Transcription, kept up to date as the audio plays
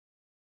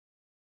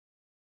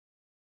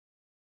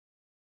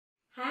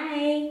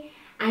Hi,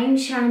 I'm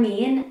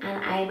Charmaine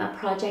and I'm a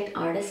project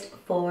artist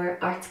for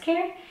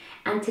ArtsCare,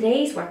 and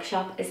today's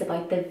workshop is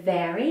about the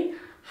very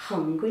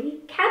hungry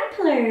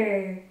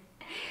caterpillar.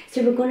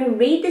 So we're going to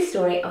read the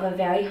story of a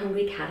very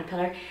hungry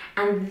caterpillar,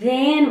 and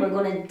then we're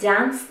going to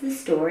dance the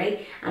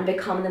story and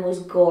become the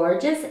most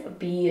gorgeous,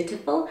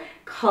 beautiful,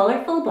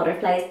 colourful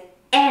butterflies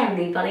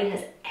anybody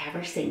has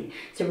ever seen.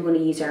 So we're going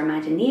to use our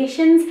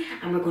imaginations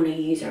and we're going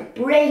to use our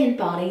brilliant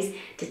bodies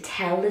to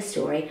tell the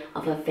story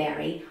of a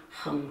very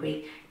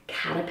hungry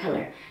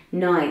caterpillar.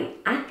 Now,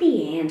 at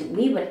the end,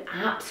 we would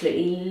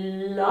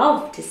absolutely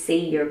love to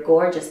see your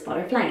gorgeous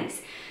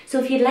butterflies. So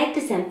if you'd like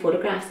to send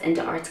photographs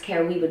into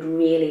ArtsCare, we would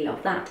really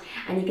love that.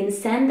 And you can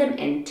send them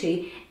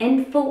into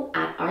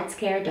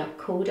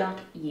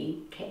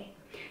info@artscare.co.uk.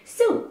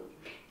 So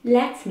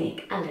let's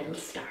make a little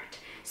start.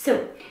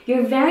 So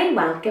you're very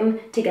welcome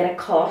to get a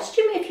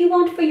costume if you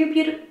want for your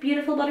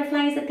beautiful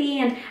butterflies at the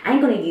end. I'm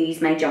going to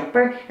use my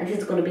jumper and this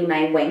is going to be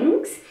my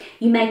wings.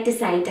 You might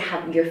decide to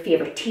have your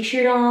favourite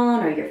t-shirt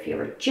on or your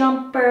favourite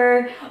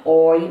jumper,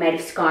 or you might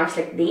have scarves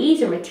like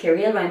these or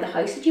material around the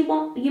house that you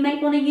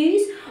might want to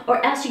use, or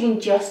else you can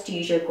just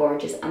use your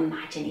gorgeous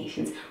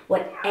imaginations.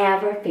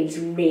 Whatever feels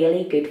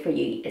really good for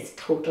you is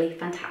totally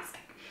fantastic.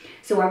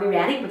 So are we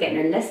ready? We're getting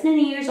our listening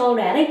ears all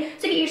ready.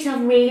 So get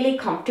yourself really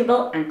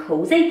comfortable and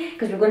cozy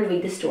because we're going to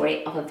read the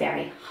story of a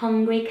very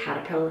hungry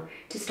caterpillar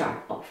to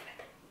start off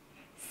with.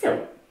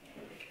 So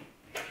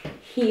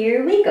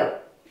here we go.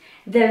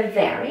 The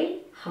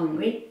very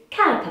hungry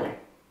caterpillar.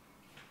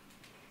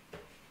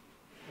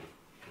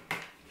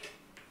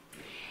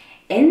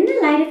 In the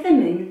light of the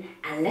moon,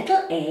 a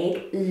little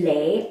egg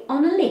lay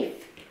on a leaf.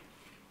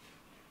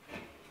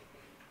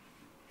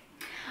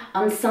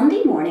 On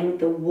Sunday morning,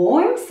 the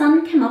warm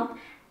sun came up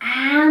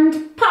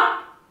and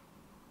pop!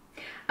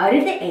 Out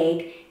of the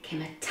egg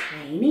came a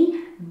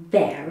tiny,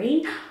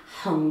 very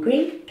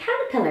hungry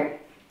caterpillar.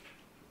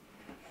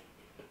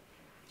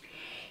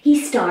 He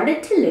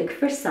started to look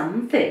for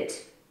some food.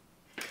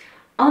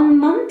 On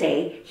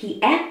Monday, he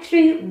ate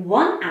through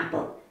one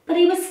apple, but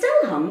he was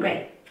still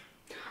hungry.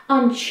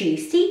 On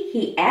Tuesday,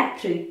 he ate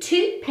through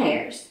 2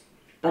 pears,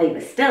 but he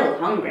was still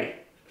hungry.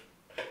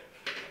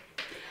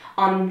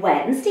 On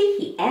Wednesday,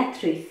 he ate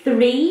through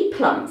 3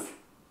 plums,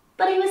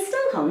 but he was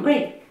still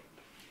hungry.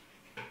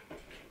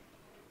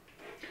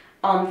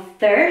 On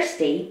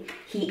Thursday,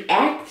 he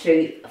ate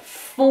through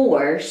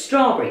 4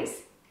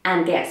 strawberries,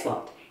 and guess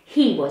what?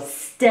 He was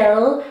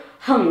still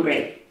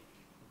hungry.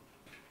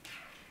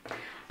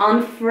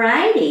 On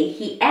Friday,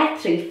 he ate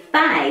through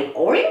 5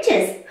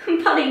 oranges,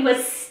 but he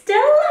was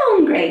still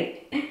hungry.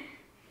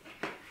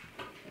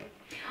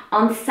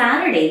 On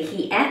Saturday,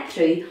 he ate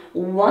through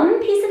 1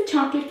 piece of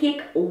chocolate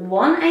cake,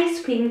 1 ice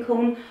cream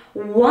cone,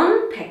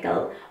 1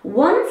 pickle,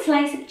 1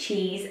 slice of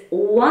cheese,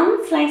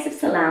 1 slice of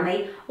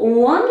salami,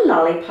 1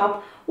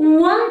 lollipop,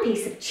 1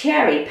 piece of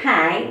cherry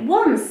pie,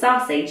 1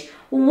 sausage,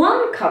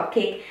 1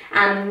 cupcake,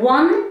 and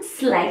 1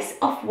 slice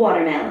of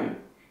watermelon.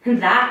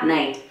 That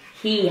night,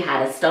 he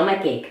had a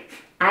stomachache.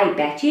 I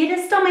bet you had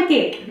a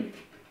stomachache.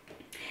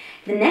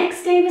 The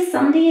next day was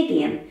Sunday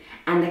again,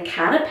 and the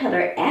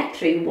caterpillar ate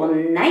through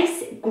 1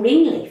 nice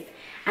green leaf,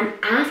 and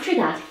after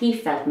that he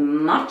felt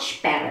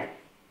much better.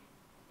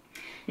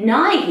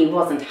 Now he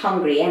wasn't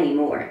hungry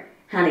anymore,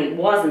 and he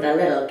wasn't a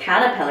little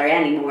caterpillar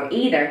anymore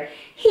either.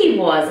 He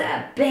was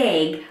a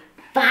big,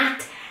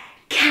 fat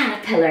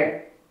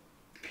caterpillar.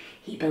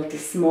 He built a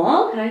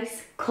small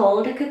house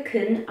called a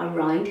cocoon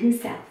around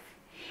himself.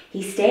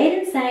 He stayed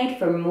inside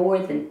for more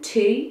than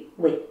 2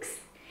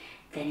 weeks.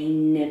 Then he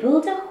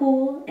nibbled a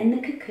hole in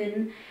the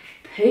cocoon,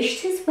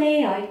 pushed his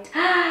way out,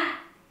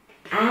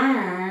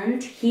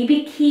 and he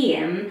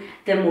became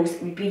the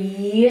most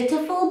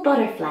beautiful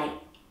butterfly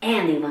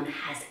anyone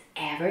has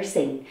ever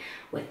seen,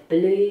 with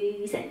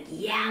blues and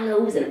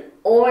yellows and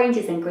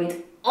oranges and greens,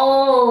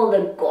 all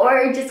the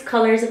gorgeous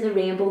colours of the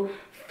rainbow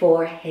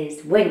for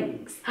his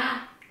wings.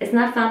 Isn't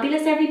that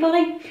fabulous,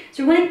 everybody?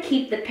 So we're going to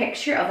keep the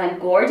picture of a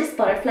gorgeous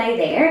butterfly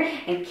there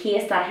in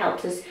case that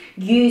helps us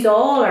use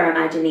all our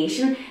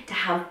imagination to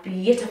have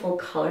beautiful,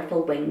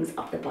 colourful wings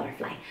of the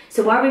butterfly.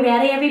 So are we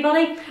ready,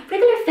 everybody?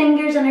 Wriggle our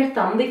fingers and our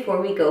thumb before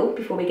we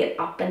get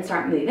up and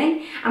start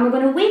moving. And we're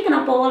going to waken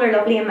up all our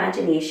lovely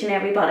imagination,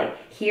 everybody.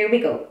 Here we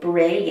go.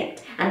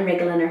 Brilliant. And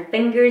wriggling our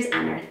fingers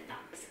and our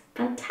thumbs.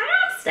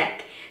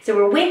 Fantastic. So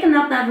we're waking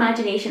up that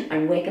imagination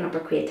and waking up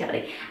our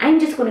creativity. I'm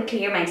just going to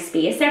clear my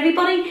space,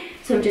 everybody.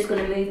 So I'm just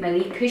going to move my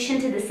wee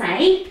cushion to the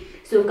side.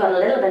 So we've got a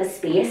little bit of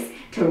space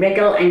to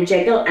wriggle and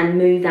jiggle and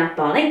move that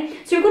body.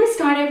 So we're going to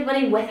start,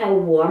 everybody, with a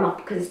warm-up,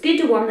 because it's good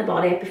to warm the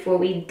body up before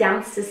we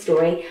dance the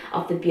story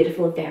of the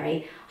beautiful,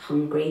 very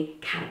hungry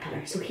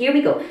caterpillar. So here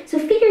we go. So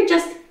feet are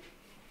just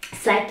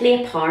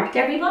slightly apart,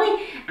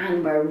 everybody,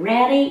 and we're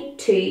ready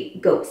to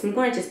go. So I'm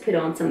going to just put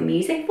on some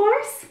music for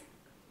us.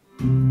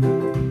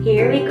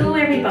 Here we go,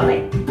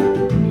 everybody.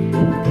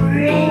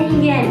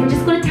 Brilliant. We're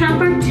just going to tap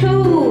our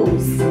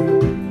toes.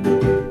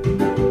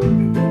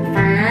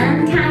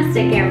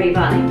 Fantastic,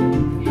 everybody.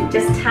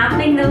 Just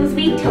tapping those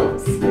wee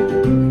toes.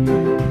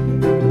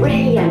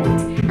 Brilliant.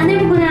 And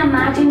then we're going to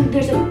imagine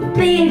there's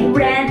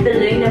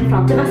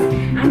front of us,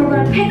 and we're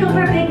going to pick up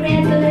our big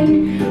red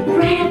balloon,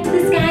 right up to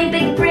the sky,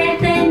 big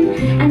breath in,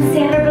 and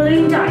set our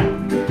balloon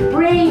down.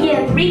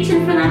 Brilliant,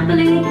 reaching for that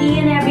balloon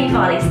again,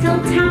 everybody.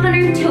 Still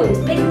tapping our toes,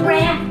 big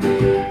breath,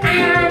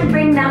 and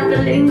bring that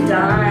balloon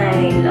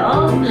down.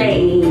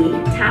 Lovely.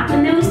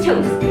 Tapping those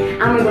toes,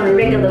 and we're going to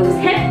wriggle those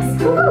hips.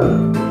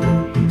 Woohoo!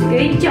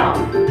 Good job.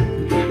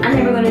 And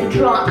then we're going to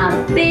draw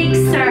a big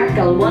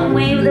circle one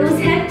way with those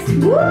hips.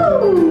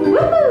 Woo!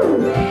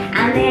 Woohoo!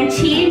 And then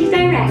change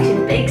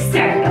direction, big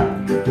circle.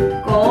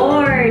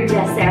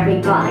 Gorgeous,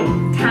 everybody.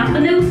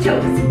 Tapping those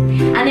toes.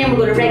 And then we're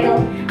going to wriggle,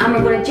 and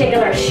we're going to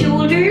jiggle our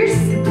shoulders.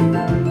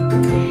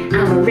 And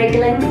we're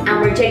wriggling,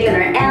 and we're jiggling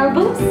our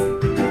elbows.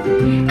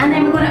 And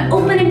then we're going to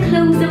open and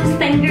close those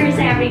fingers,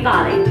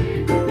 everybody.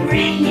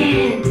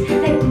 Brilliant,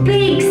 like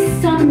big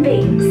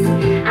sunbeams.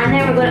 And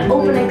then we're going to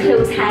open and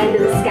close high to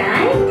the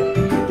sky.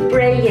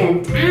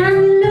 Brilliant,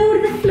 and low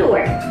to the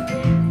floor.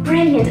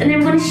 Brilliant, and then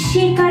we're going to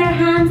shake out our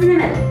hands in the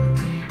middle.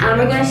 And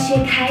we're going to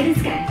shake high to the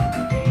sky.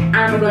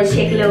 And we're going to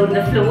shake low to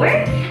the floor.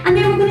 And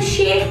then we're going to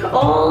shake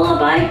all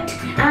about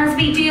as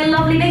we do a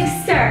lovely big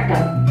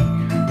circle.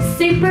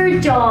 Super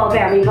job,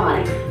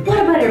 everybody. What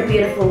about our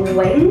beautiful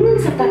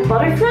wings of that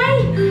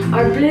butterfly?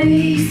 Our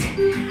blues,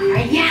 our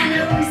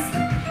yellows,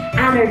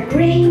 and our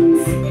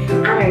greens,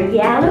 and our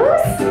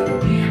yellows.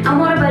 And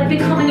what about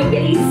becoming a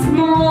really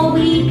small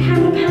wee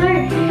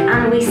caterpillar?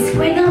 And we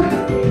squiggle,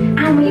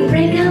 and we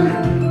wriggle.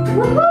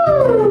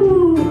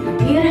 Woohoo!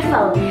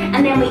 Beautiful.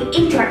 And then we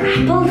eat our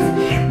apples,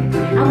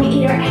 and we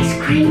eat our ice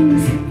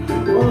creams.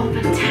 Oh,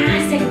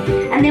 fantastic.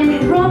 And then we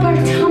rub our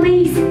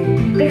tummies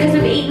because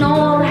we've eaten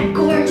all that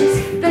gorgeous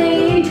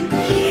food.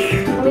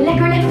 And we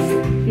lick our lips.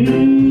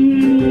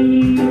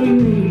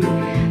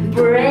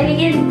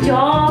 Brilliant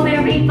job,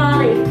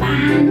 everybody.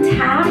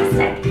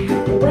 Fantastic.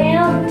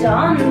 Well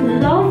done.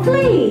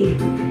 Lovely.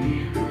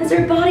 Is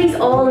our bodies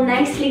all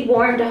nicely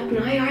warmed up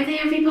now, are they,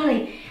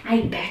 everybody?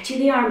 I bet you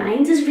they are.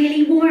 Mine's is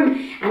really warm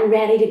and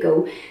ready to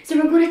go. So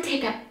we're going to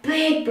take a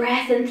big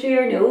breath in through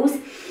our nose.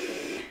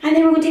 And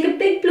then we're going to take a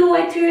big blow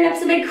out through your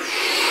lips, a big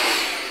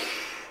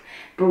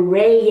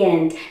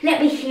brilliant.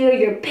 Let me hear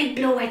your big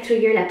blow out through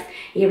your lips.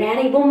 Are you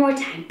ready? One more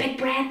time. Big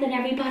breath in,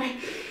 everybody.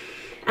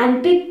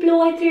 And big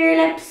blow out through your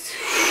lips.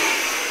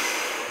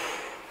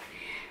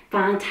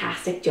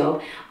 Fantastic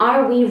job.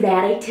 Are we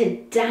ready to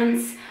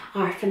dance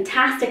our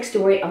fantastic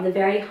story of the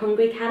very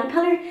hungry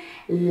caterpillar?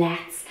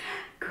 Let's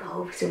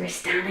go. So we're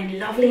standing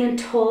lovely and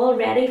tall,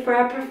 ready for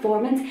our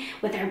performance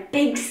with our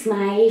big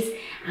smiles,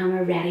 and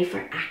we're ready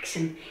for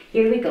action.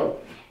 Here we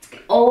go. It's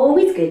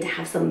always good to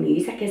have some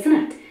music, isn't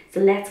it? So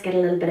let's get a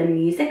little bit of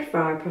music for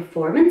our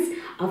performance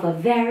of a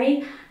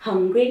very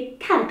hungry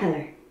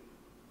caterpillar.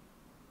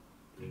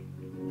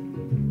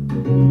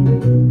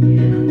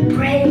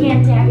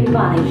 Brilliant,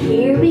 everybody.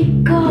 Here we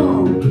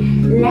go.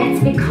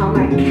 Let's become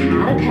our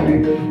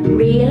caterpillar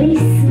really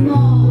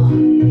small.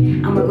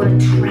 And we're going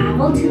to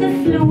travel to the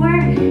floor.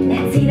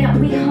 Let's see that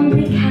wee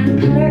hungry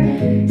caterpillar.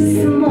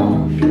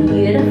 Small,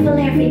 beautiful,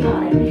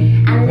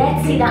 everybody. And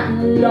let's see that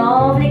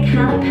lovely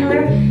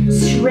caterpillar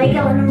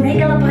wriggle and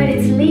wriggle about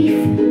its leaf.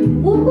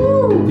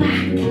 Woohoo!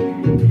 Back.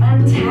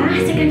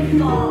 Fantastic, and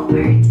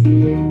forward.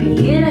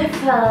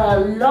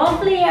 Beautiful.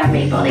 Lovely,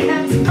 everybody.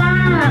 That's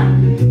fab.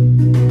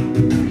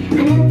 And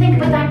then think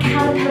about that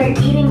caterpillar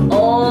eating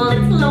all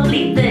its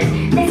lovely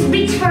food. Let's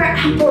reach for our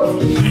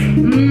apples.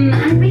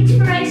 And reach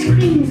for ice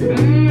creams.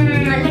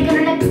 Licking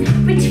our lips.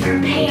 Reach for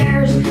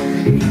pears.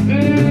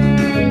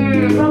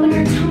 Rubbing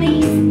our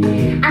tummies.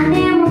 And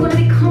then we're going to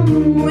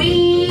become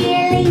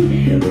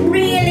really,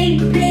 really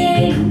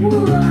big.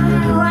 Whoa!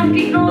 After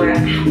eating all our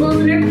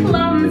apples and our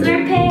plums and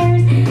our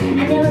pears.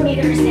 And then we'll make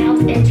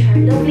ourselves into our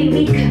lovely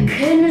wee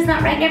cocoon. Is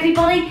that right,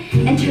 everybody?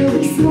 Into our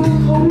wee small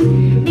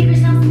home. Make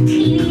ourselves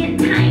teeny and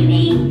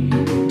tiny.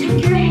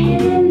 Tuck your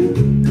head in.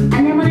 And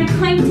then when I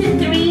count to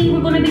 3,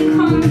 we're going to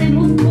become the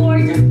most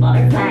gorgeous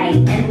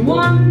butterfly. And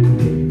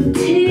 1,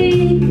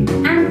 2,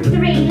 and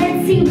 3.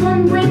 Let's see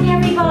one wing,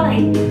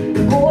 everybody.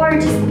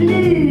 Gorgeous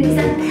blues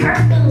and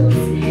purples.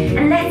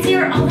 And let's see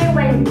our other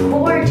wing.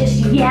 Gorgeous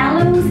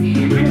yellows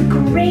and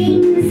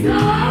greens.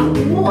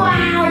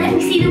 Wow, let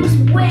me see those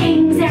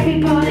wings,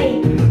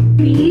 everybody.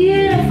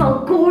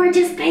 Beautiful,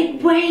 gorgeous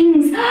big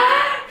wings.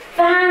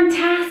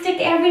 Fantastic,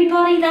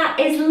 everybody. That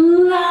is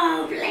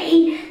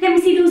lovely. Let me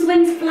see those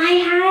wings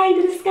fly high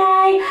to the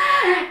sky.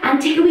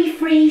 And take a wee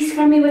freeze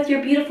for me with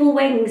your beautiful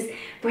wings.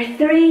 For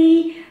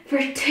 3,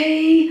 for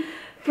 2,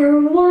 for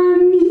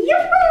 1.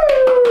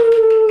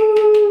 Yoo-hoo!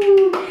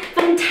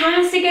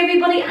 Fantastic,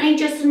 everybody. I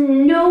just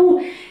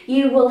know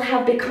you will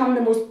have become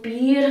the most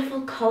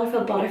beautiful,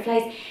 colourful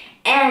butterflies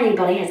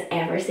anybody has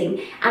ever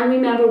seen. And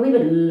remember, we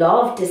would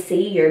love to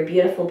see your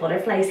beautiful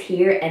butterflies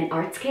here in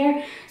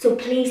ArtsCare. So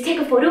please take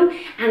a photo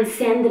and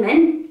send them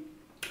in.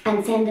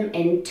 And send them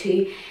in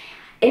to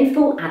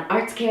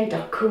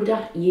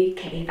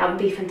info@artscare.co.uk. That would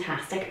be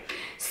fantastic.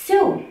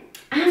 So,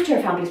 after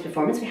a fabulous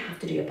performance, we have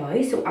to do a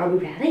bow. So are we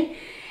ready?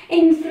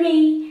 In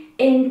 3,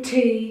 in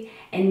 2,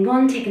 in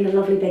 1, taking the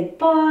lovely big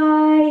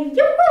bow.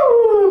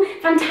 Yoo-hoo!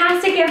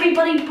 Fantastic,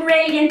 everybody.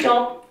 Brilliant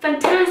job.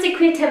 Fantastic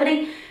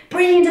creativity,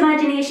 brilliant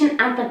imagination,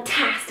 and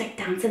fantastic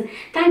dancing.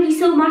 Thank you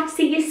so much.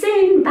 See you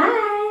soon.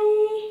 Bye.